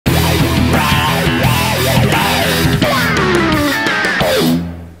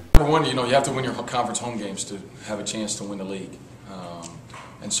one, you have to win your conference home games to have a chance to win the league.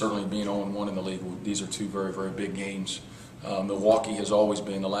 And certainly being 0-1 in the league, these are two very, very big games. Milwaukee has always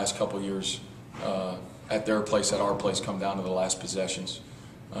been, the last couple of years, at their place, at our place, come down to the last possessions.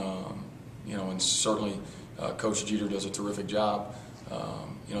 And certainly Coach Jeter does a terrific job.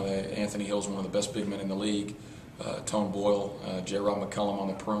 Anthony Hill's one of the best big men in the league. Tone Boyle, J-Rod McCullum on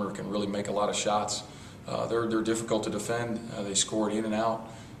the perimeter can really make a lot of shots. They're difficult to defend. They score it in and out.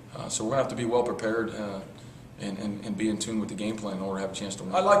 So we're going to have to be well prepared and be in tune with the game plan in order to have a chance to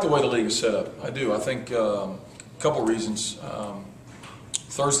win. I like the way the league is set up. I do. I think a couple reasons.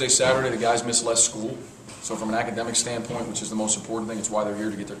 Thursday, Saturday, the guys miss less school. So from an academic standpoint, which is the most important thing, it's why they're here,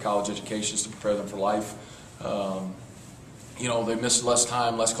 to get their college educations, to prepare them for life. They miss less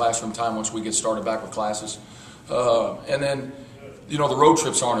time, less classroom time once we get started back with classes. And then, the road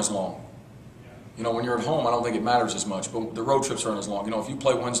trips aren't as long. When you're at home, I don't think it matters as much, but the road trips aren't as long. If you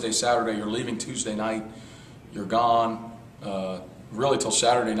play Wednesday, Saturday, you're leaving Tuesday night, you're gone really till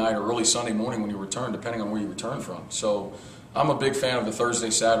Saturday night or early Sunday morning when you return, depending on where you return from. So I'm a big fan of the Thursday,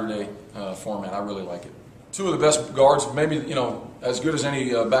 Saturday format. I really like it. Two of the best guards, maybe, as good as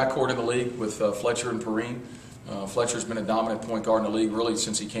any backcourt in the league with Fletcher and Perrine. Fletcher's been a dominant point guard in the league really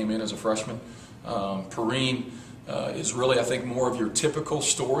since he came in as a freshman. Perrine is really, I think, more of your typical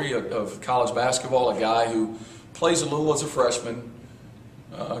story of college basketball, a guy who plays a little as a freshman,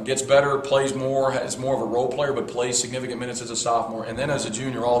 gets better, plays more, is more of a role player, but plays significant minutes as a sophomore. And then as a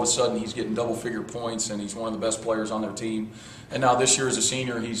junior, all of a sudden, he's getting double-figure points, and he's one of the best players on their team. And now this year as a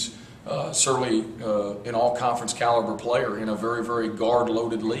senior, he's certainly an all-conference caliber player in a very, very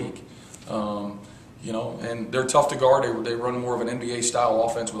guard-loaded league. And they're tough to guard. They run more of an NBA-style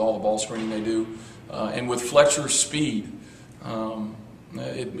offense with all the ball screening they do. And with Fletcher's speed,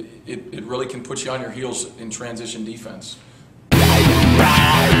 it really can put you on your heels in transition defense.